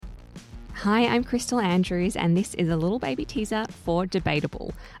Hi, I'm Crystal Andrews, and this is a little baby teaser for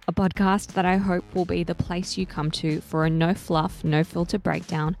Debatable, a podcast that I hope will be the place you come to for a no fluff, no filter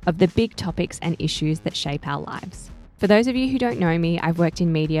breakdown of the big topics and issues that shape our lives. For those of you who don't know me, I've worked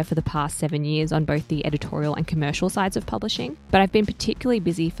in media for the past 7 years on both the editorial and commercial sides of publishing, but I've been particularly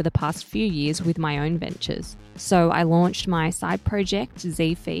busy for the past few years with my own ventures. So I launched my side project,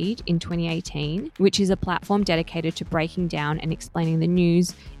 ZFeed, in 2018, which is a platform dedicated to breaking down and explaining the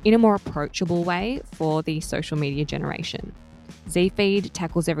news in a more approachable way for the social media generation. ZFeed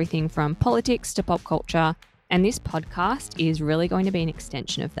tackles everything from politics to pop culture, and this podcast is really going to be an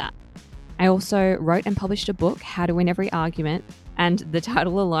extension of that. I also wrote and published a book, How to Win Every Argument, and the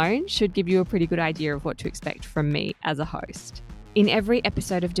title alone should give you a pretty good idea of what to expect from me as a host. In every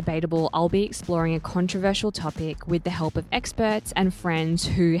episode of Debatable, I'll be exploring a controversial topic with the help of experts and friends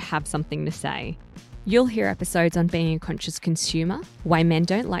who have something to say. You'll hear episodes on being a conscious consumer, why men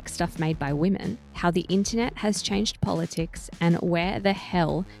don't like stuff made by women, how the internet has changed politics, and where the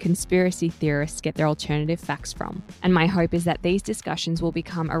hell conspiracy theorists get their alternative facts from. And my hope is that these discussions will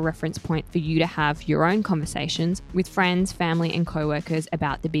become a reference point for you to have your own conversations with friends, family, and co-workers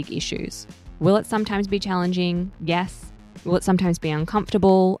about the big issues. Will it sometimes be challenging? Yes. Will it sometimes be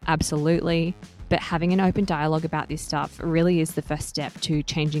uncomfortable? Absolutely. But having an open dialogue about this stuff really is the first step to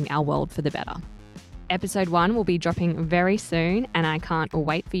changing our world for the better. Episode 1 will be dropping very soon, and I can't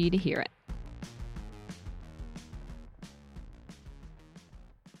wait for you to hear it.